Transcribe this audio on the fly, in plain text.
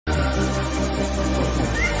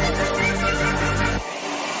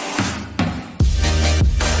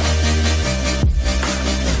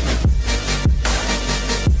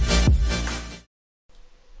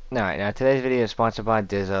Alright, now today's video is sponsored by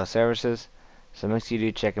Digital Services, so make sure you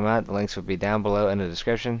do check them out. The links will be down below in the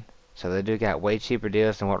description. So they do got way cheaper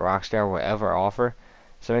deals than what Rockstar will ever offer,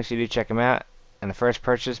 so make sure you do check them out. And the first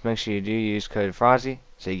purchase, make sure you do use code Frozzy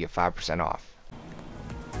so you get 5% off.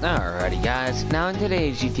 Alrighty guys, now in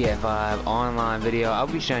today's GTA 5 online video, I'll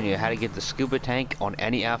be showing you how to get the scuba tank on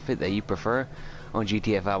any outfit that you prefer on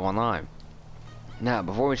GTA 5 online. Now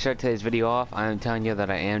before we start today's video off, I am telling you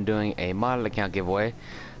that I am doing a modded account giveaway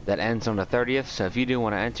that ends on the 30th, so if you do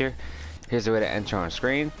want to enter, here's the way to enter on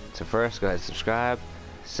screen. So first, go ahead and subscribe.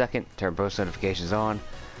 Second, turn post notifications on.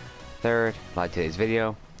 Third, like today's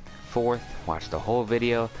video. Fourth, watch the whole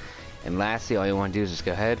video. And lastly, all you want to do is just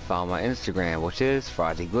go ahead and follow my Instagram, which is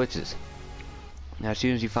Frozzy Glitches. Now as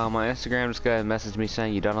soon as you follow my Instagram, just go ahead and message me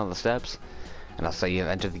saying you've done all the steps, and I'll say you've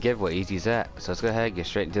entered the giveaway. Easy as that. So let's go ahead and get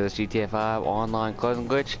straight into this GTA 5 online clothing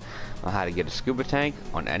glitch on how to get a scuba tank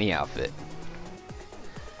on any outfit.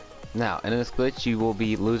 Now in this glitch you will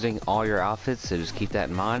be losing all your outfits, so just keep that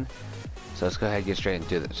in mind. So let's go ahead and get straight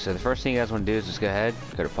into this. So the first thing you guys want to do is just go ahead,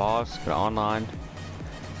 go to pause, go to online,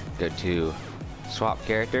 go to swap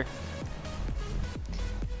character,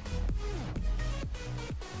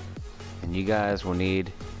 and you guys will need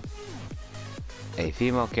a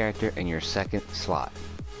female character in your second slot.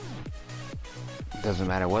 It doesn't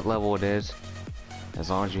matter what level it is, as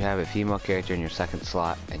long as you have a female character in your second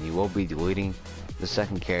slot, and you will be deleting the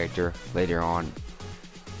second character later on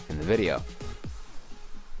in the video.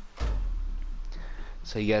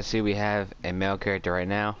 So you guys see we have a male character right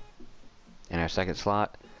now in our second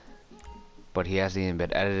slot, but he hasn't even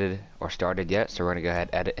been edited or started yet, so we're gonna go ahead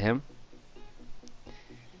and edit him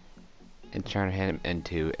and turn him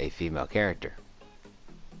into a female character.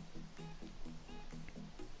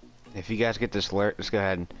 If you guys get this alert, just go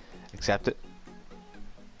ahead and accept it.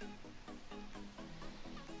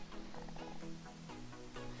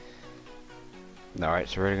 Alright,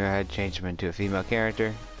 so we're gonna go ahead and change him into a female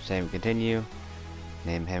character. Same, continue.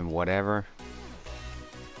 Name him whatever.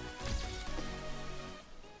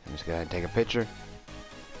 And just go ahead and take a picture.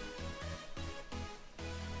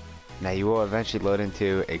 Now you will eventually load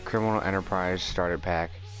into a Criminal Enterprise starter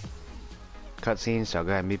pack cutscene, so I'll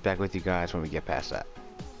go ahead and meet back with you guys when we get past that.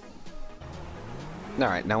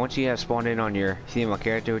 Alright, now once you have spawned in on your female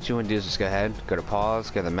character, what you want to do is just go ahead, go to pause,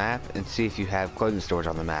 go to the map, and see if you have clothing stores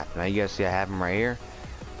on the map. Now you guys see I have them right here.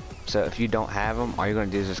 So if you don't have them, all you're going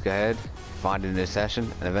to do is just go ahead, find a new session,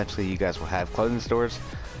 and eventually you guys will have clothing stores.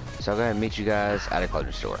 So I'll go ahead and meet you guys at a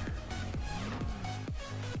clothing store.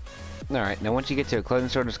 Alright, now once you get to a clothing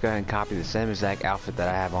store, just go ahead and copy the same exact outfit that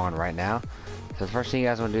I have on right now. So the first thing you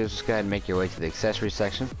guys want to do is just go ahead and make your way to the accessories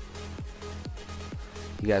section.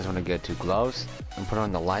 You guys want to go to gloves and put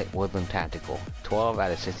on the light woodland tactical, 12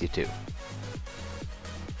 out of 62.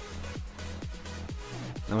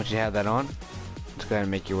 And once you have that on, just go ahead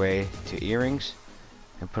and make your way to earrings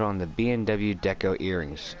and put on the B&W Deco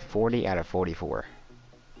earrings, 40 out of 44.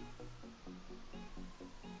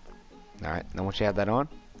 Alright, now once you have that on,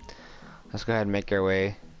 let's go ahead and make our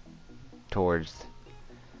way towards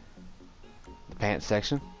the pants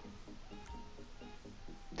section.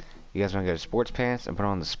 You guys want to go to sports pants and put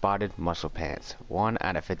on the spotted muscle pants, 1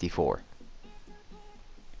 out of 54.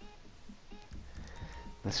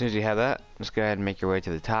 As soon as you have that, just go ahead and make your way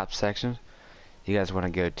to the top section. You guys want to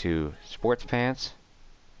go to sports pants,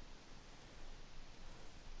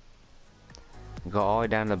 go all the way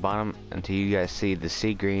down to the bottom until you guys see the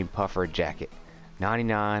sea green puffer jacket,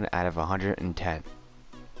 99 out of 110.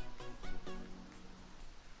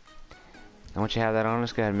 And once you have that on,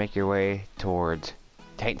 just go ahead and make your way towards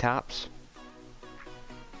tank tops.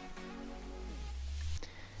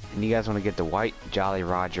 And you guys want to get the white Jolly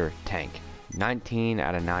Roger tank, 19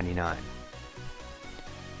 out of 99.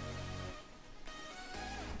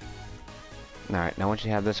 Alright, now once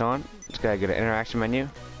you have this on, just go to interaction menu,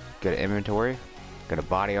 go to inventory, go to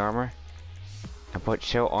body armor, and put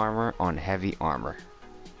show armor on heavy armor.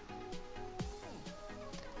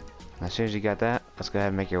 As soon as you got that, let's go ahead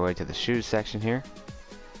and make your way to the shoes section here.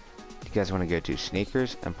 You guys want to go to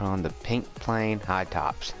sneakers and put on the pink plain high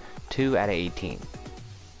tops, 2 out of 18.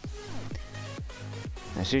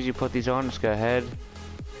 As soon as you put these on, just go ahead,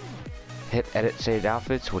 hit edit saved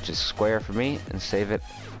outfits, which is square for me, and save it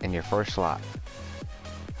in your first slot.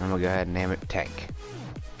 I'm gonna go ahead and name it tank.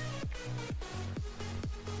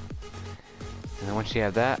 And then once you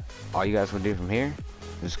have that, all you guys want to do from here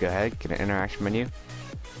is just go ahead, get an interaction menu,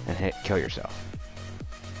 and hit kill yourself.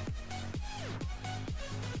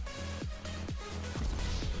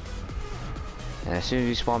 And as soon as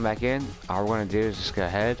you spawn back in, all we're going to do is just go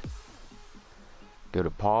ahead, go to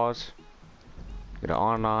pause, go to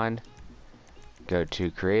online, go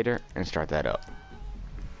to creator and start that up.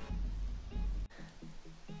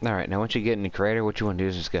 Alright, now once you get into creator, what you want to do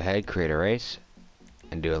is just go ahead, create a race,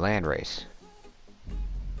 and do a land race.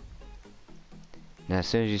 Now as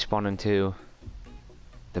soon as you spawn into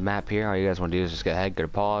the map here, all you guys want to do is just go ahead, go to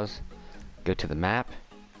pause, go to the map,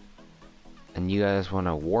 and you guys want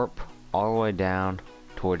to warp all the way down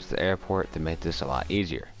towards the airport to make this a lot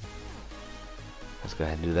easier. Let's go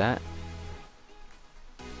ahead and do that.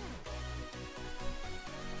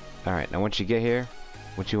 Alright, now once you get here,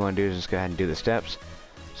 what you want to do is just go ahead and do the steps.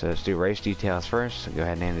 So let's do race details first. So go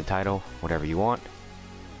ahead and name the title whatever you want.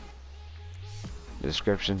 The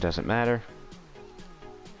description doesn't matter.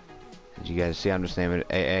 As you guys see, I'm just naming it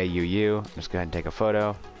AAUU. Just go ahead and take a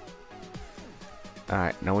photo.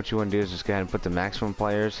 Alright, now what you want to do is just go ahead and put the maximum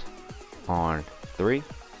players on 3.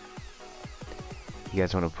 You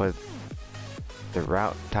guys want to put the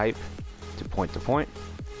route type to point.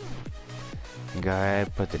 And go ahead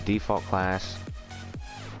and put the default class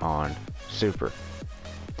on super.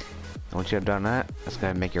 And once you have done that, let's go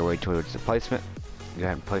ahead and make your way towards the placement. Go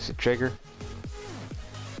ahead and place the trigger.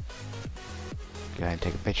 Go ahead and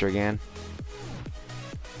take a picture again.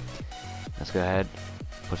 Let's go ahead,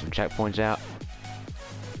 put some checkpoints out.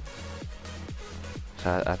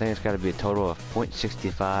 So I think it's got to be a total of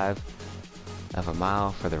 0.65 of a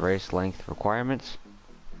mile for the race length requirements.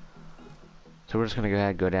 So we're just going to go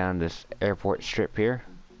ahead and go down this airport strip here.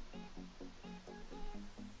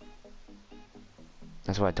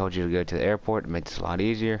 That's why I told you to go to the airport to make this a lot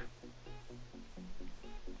easier.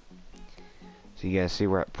 So you guys see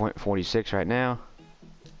we're at 0.46 right now.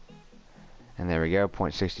 And there we go,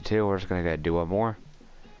 0.62. We're just going to go ahead and do one more.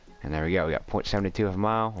 And there we go, we got 0.72 of a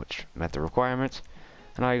mile, which met the requirements.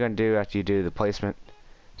 And all you're going to do after you do the placement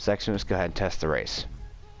section is go ahead and test the race.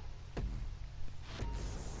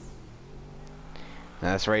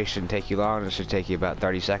 Now this race shouldn't take you long, it should take you about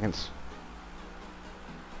 30 seconds.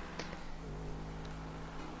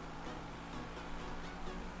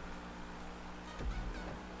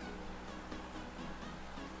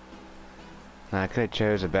 Now I could have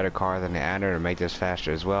chose a better car than the adder to make this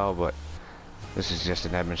faster as well, but this is just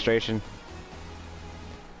an demonstration.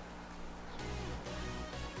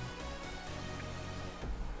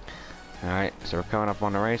 Alright, so we're coming up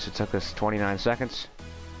on the race. It took us 29 seconds.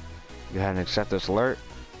 Go ahead and accept this alert.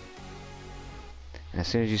 And as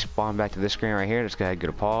soon as you spawn back to this screen right here, just go ahead and go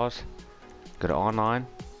to pause, go to online,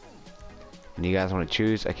 and you guys want to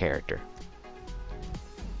choose a character.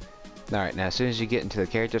 Alright, now as soon as you get into the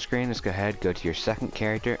character screen, just go ahead, go to your second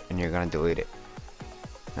character, and you're going to delete it.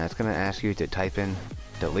 Now it's going to ask you to type in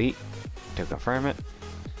delete to confirm it.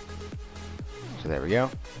 So there we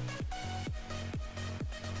go.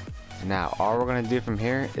 Now all we're going to do from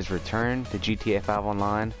here is return to GTA 5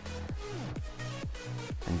 Online,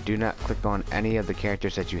 and do not click on any of the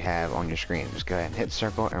characters that you have on your screen. Just go ahead and hit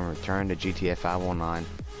circle and return to GTA 5 Online.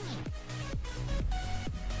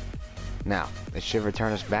 Now it should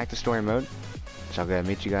return us back to story mode, so I'll go ahead and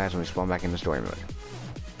meet you guys when we spawn back into story mode.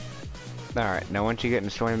 Alright, now once you get into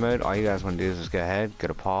story mode, all you guys want to do is just go ahead, go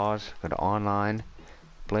to pause, go to online,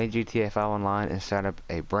 play GTA 5 Online, and start up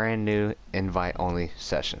a brand new invite only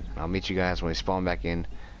session. I'll meet you guys when we spawn back in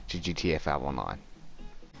to GTA 5 Online.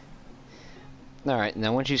 Alright,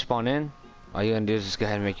 now once you spawn in, all you're going to do is just go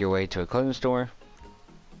ahead and make your way to a clothing store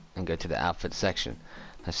and go to the outfit section.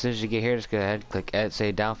 As soon as you get here, just go ahead, click edit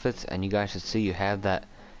saved outfits, and you guys should see you have that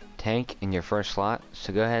tank in your first slot.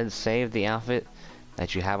 So go ahead and save the outfit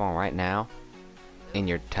that you have on right now in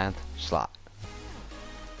your 10th slot.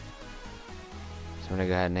 So I'm going to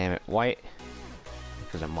go ahead and name it white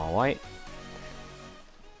because I'm all white.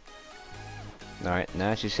 Alright,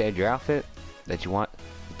 now that you saved your outfit that you want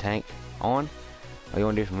the tank on, all you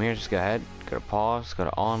want to do from here is just go ahead, go to pause, go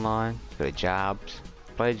to online, go to jobs,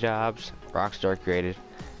 play jobs, Rockstar created,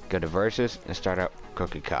 go to versus, and start up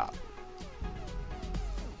Crooked Cop.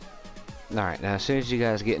 Alright, now as soon as you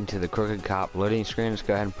guys get into the Crooked Cop loading screen, just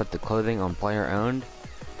go ahead and put the clothing on player owned.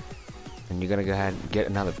 And you're going to go ahead and get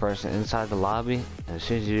another person inside the lobby. And as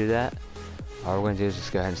soon as you do that, all we're going to do is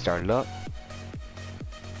just go ahead and start it up.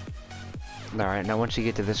 Alright, now once you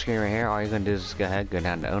get to this screen right here, all you're going to do is just go ahead, go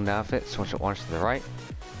down to owned outfit, switch it once to the right.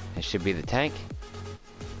 It should be the tank.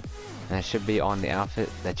 And it should be on the outfit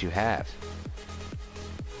that you have.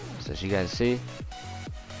 So as you guys see,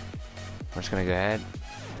 we're just going to go ahead,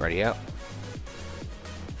 ready up.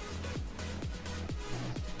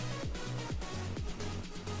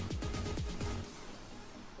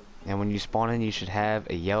 And when you spawn in, you should have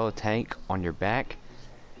a yellow tank on your back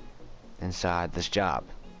inside this job.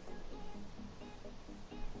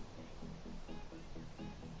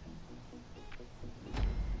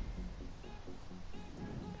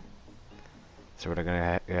 So we're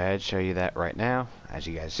gonna go ahead and show you that right now, as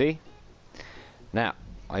you guys see. Now,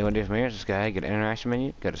 all you want to do from here is just go ahead and go to interaction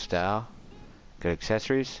menu, go to style, go to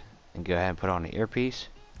accessories, and go ahead and put on the earpiece.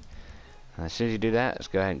 And as soon as you do that,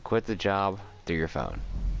 just go ahead and quit the job through your phone.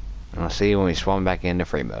 And we'll see you when we spawn back into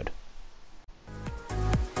free mode.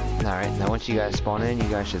 Alright, now once you guys spawn in, you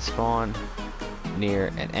guys should spawn near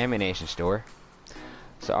an ammunition store.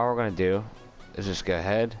 So all we're going to do is just go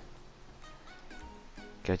ahead,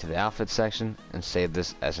 go to the outfit section, and save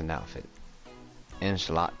this as an outfit. In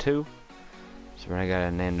slot 2. So we're going to go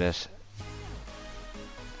and name this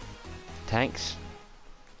Tanks.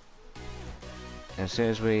 And as soon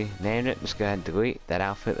as we named it, just go ahead and delete that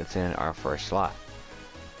outfit that's in our first slot.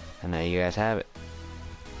 And there you guys have it.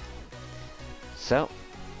 So,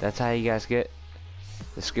 that's how you guys get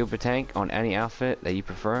the Scuba tank on any outfit that you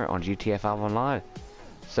prefer on GTA 5 Online.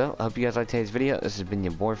 So, I hope you guys liked today's video. This has been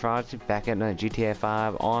your boy Frosty, back at another GTA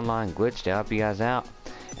 5 Online glitch to help you guys out.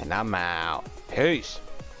 And I'm out. Peace!